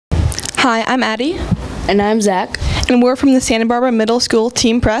Hi, I'm Addie. And I'm Zach. And we're from the Santa Barbara Middle School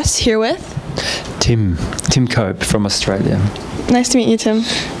Team Press, here with... Tim Cope from Australia. Nice to meet you, Tim.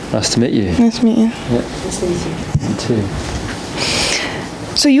 Nice to meet you. Nice to meet you. Yeah. Nice to meet you. You too.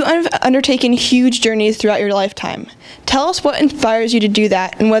 So you have undertaken huge journeys throughout your lifetime. Tell us what inspires you to do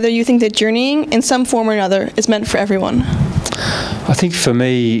that, and whether you think that journeying, in some form or another, is meant for everyone. I think for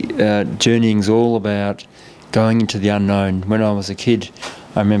me, journeying's all about going into the unknown. When I was a kid,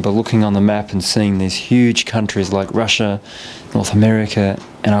 I remember looking on the map and seeing these huge countries like Russia, North America,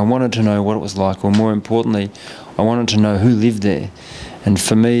 and I wanted to know what it was like, or more importantly, I wanted to know who lived there. And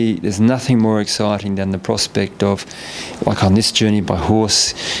for me, there's nothing more exciting than the prospect of, like on this journey by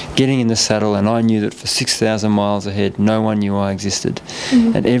horse, getting in the saddle, and I knew that for 6,000 miles ahead, no one knew I existed.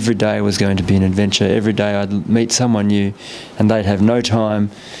 Mm-hmm. And every day was going to be an adventure. Every day I'd meet someone new, and they'd have no time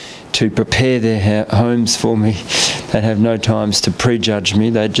to prepare their homes for me. They'd have no times to prejudge me.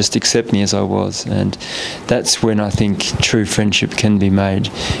 They'd just accept me as I was. And that's when I think true friendship can be made,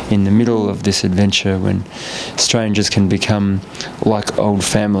 in the middle of this adventure, when strangers can become like old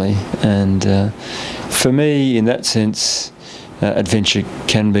family. And for me, in that sense, adventure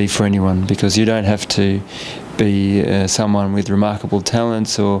can be for anyone, because you don't have to be someone with remarkable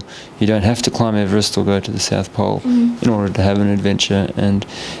talents, or you don't have to climb Everest or go to the South Pole in order to have an adventure. And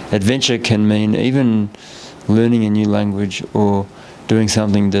adventure can mean even learning a new language, or doing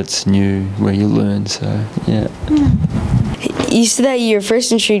something that's new where you learn. So yeah. You said that you were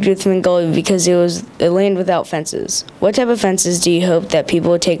first intrigued with Mongolia because it was a land without fences. What type of fences do you hope that people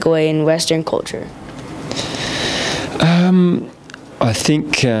would take away in Western culture? I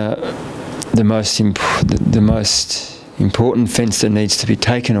think the most important fence that needs to be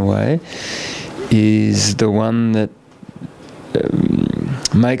taken away is the one that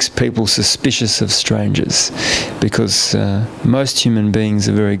makes people suspicious of strangers, because most human beings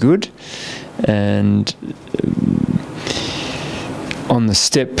are very good, and on the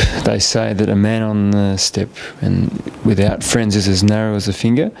steppe they say that a man on the steppe and without friends is as narrow as a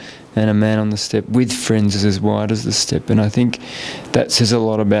finger, and a man on the steppe with friends is as wide as the steppe. And I think that says a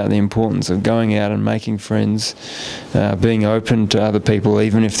lot about the importance of going out and making friends, being open to other people,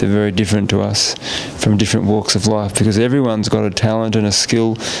 even if they're very different to us, from different walks of life, because everyone's got a talent and a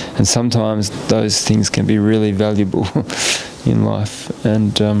skill, and sometimes those things can be really valuable in life.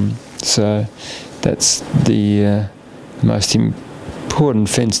 And so that's the most important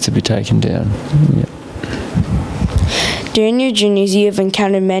fence to be taken down. Yeah. During your journeys, you have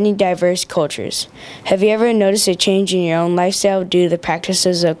encountered many diverse cultures. Have you ever noticed a change in your own lifestyle due to the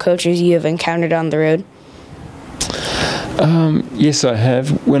practices of cultures you have encountered on the road? Yes, I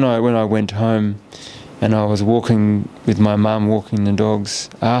have. When I went home and I was walking with my mum, walking the dogs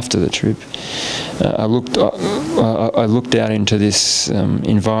after the trip, I looked out into this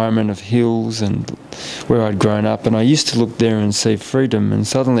environment of hills and where I'd grown up, and I used to look there and see freedom, and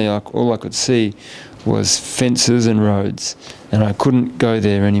suddenly all I could see was fences and roads, and I couldn't go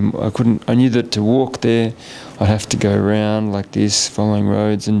there anymore. I knew that to walk there I'd have to go around like this, following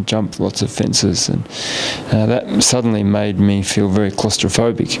roads, and jump lots of fences, and that suddenly made me feel very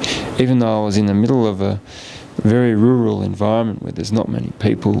claustrophobic, even though I was in the middle of a very rural environment where there's not many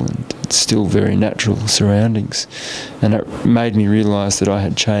people and it's still very natural surroundings. And it made me realise that I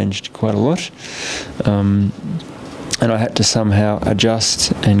had changed quite a lot. And I had to somehow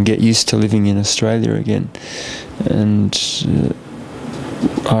adjust and get used to living in Australia again. And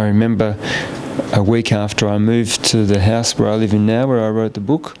I remember a week after I moved to the house where I live in now, where I wrote the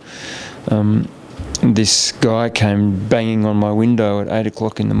book, this guy came banging on my window at 8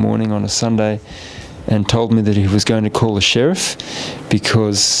 o'clock in the morning on a Sunday and told me that he was going to call the sheriff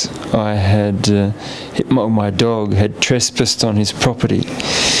because I had my dog had trespassed on his property.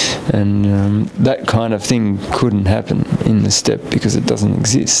 And that kind of thing couldn't happen in the steppe because it doesn't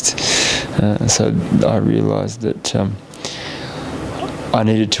exist. So I realised that I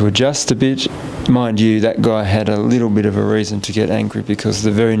needed to adjust a bit. Mind you, that guy had a little bit of a reason to get angry, because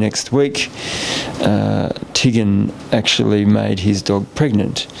the very next week Tigan actually made his dog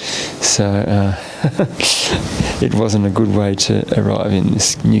pregnant. So it wasn't a good way to arrive in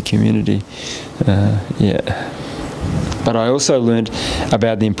this new community. Yeah. But I also learned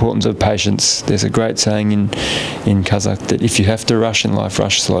about the importance of patience. There's a great saying in Kazakh that if you have to rush in life,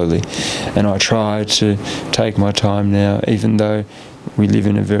 rush slowly. And I try to take my time now, even though we live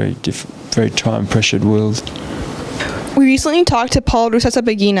in a very time-pressured world. We recently talked to Paul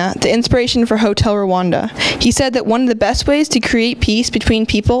Rusesabagina, the inspiration for Hotel Rwanda. He said that one of the best ways to create peace between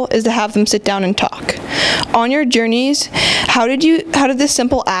people is to have them sit down and talk. On your journeys, how did this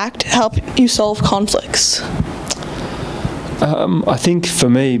simple act help you solve conflicts? I think for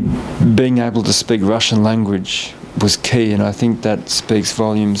me, being able to speak Russian language was key, and I think that speaks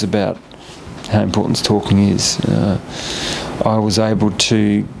volumes about how important talking is. I was able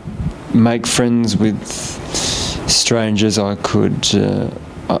to make friends with strangers. I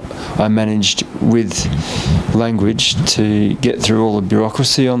managed with language to get through all the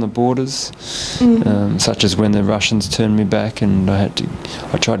bureaucracy on the borders, such as when the Russians turned me back and I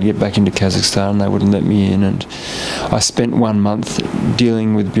tried to get back into Kazakhstan, they wouldn't let me in, and I spent 1 month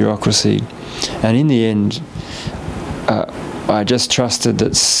dealing with bureaucracy, and in the end I just trusted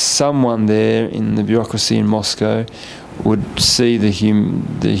that someone there in the bureaucracy in Moscow would see the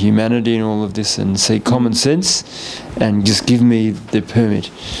humanity in all of this and see common sense and just give me the permit.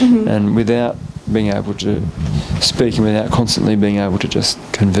 And without being able to speak and without constantly being able to just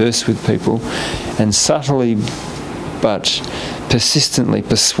converse with people and subtly but persistently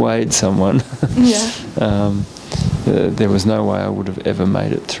persuade someone, there was no way I would have ever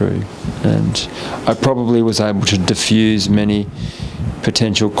made it through. And I probably was able to diffuse many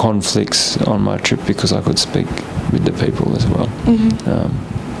potential conflicts on my trip because I could speak with the people as well.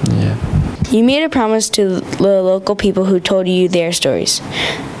 You made a promise to the local people who told you their stories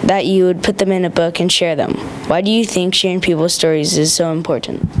that you would put them in a book and share them. Why do you think sharing people's stories is so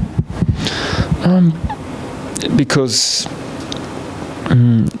important? Because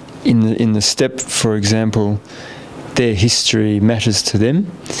in the steppe, for example, their history matters to them,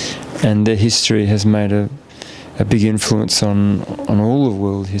 and their history has made a big influence on all of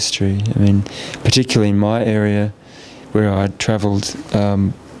world history. I mean, particularly in my area where I travelled,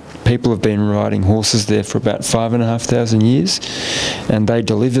 people have been riding horses there for about 5,500 years, and they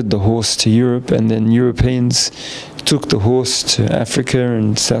delivered the horse to Europe, and then Europeans took the horse to Africa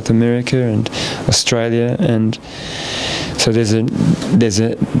and South America and Australia, and so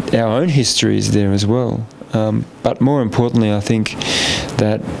our own history is there as well. But more importantly, I think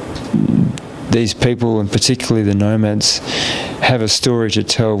that these people, and particularly the nomads, have a story to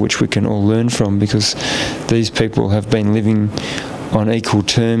tell which we can all learn from, because these people have been living on equal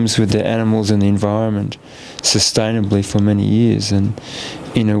terms with their animals and the environment sustainably for many years. And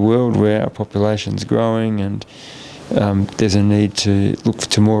in a world where our population's growing and there's a need to look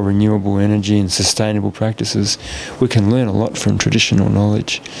to more renewable energy and sustainable practices, we can learn a lot from traditional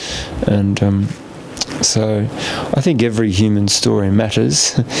knowledge. And so I think every human story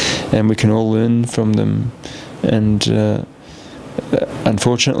matters and we can all learn from them. And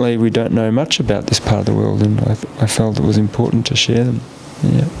unfortunately, we don't know much about this part of the world, and I felt it was important to share them.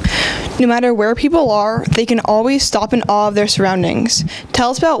 Yeah. No matter where people are, they can always stop in awe of their surroundings.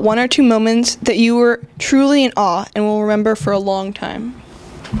 Tell us about 1 or 2 moments that you were truly in awe and will remember for a long time.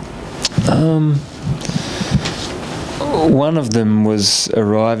 One of them was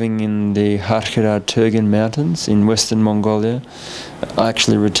arriving in the Kharkira-Turgan Mountains in Western Mongolia. I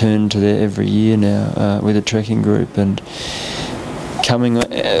actually return to there every year now with a trekking group, and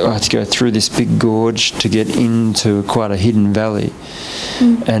I had to go through this big gorge to get into quite a hidden valley.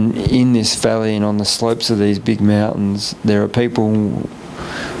 And in this valley and on the slopes of these big mountains, there are people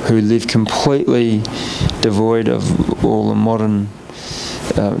who live completely devoid of all the modern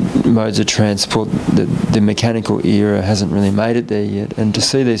modes of transport. The mechanical era hasn't really made it there yet. And to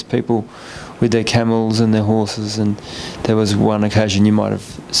see these people with their camels and their horses, and there was one occasion you might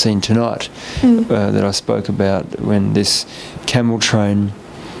have seen tonight that I spoke about, when this camel train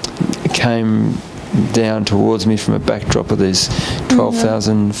came down towards me from a backdrop of these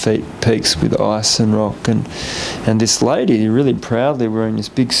 12,000 feet peaks with ice and rock, and this lady really proudly wearing this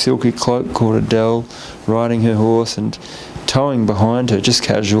big silky cloak called Adele, riding her horse and towing behind her just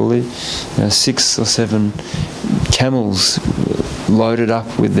casually 6 or 7 camels loaded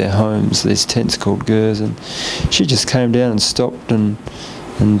up with their homes, these tents called gers, and she just came down and stopped and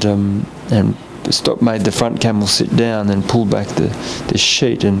made the front camel sit down, then pulled back the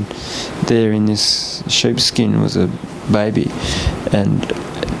sheet, and there in this sheepskin was a baby. And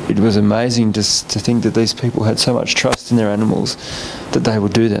it was amazing to think that these people had so much trust in their animals that they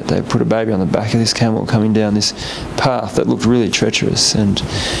would do that. They would put a baby on the back of this camel coming down this path that looked really treacherous, and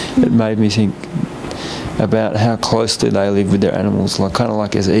it made me think about how closely they live with their animals, kind of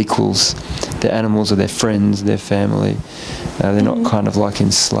like as equals. Their animals are their friends, their family. They're not kind of like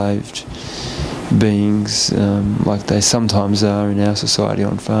enslaved beings like they sometimes are in our society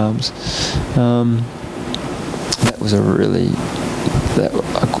on farms. That was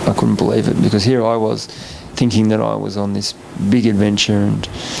I couldn't believe it, because here I was thinking that I was on this big adventure,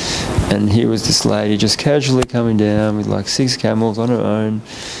 and here was this lady just casually coming down with like 6 camels on her own.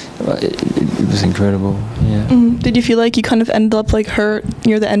 It was incredible. Yeah. Did you feel like you kind of ended up like her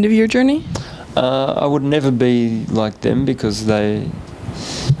near the end of your journey? I would never be like them because they're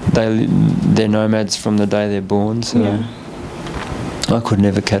nomads from the day they're born, so I could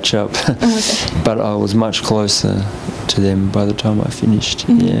never catch up. Okay. But I was much closer to them by the time I finished.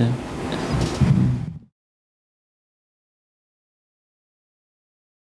 Yeah.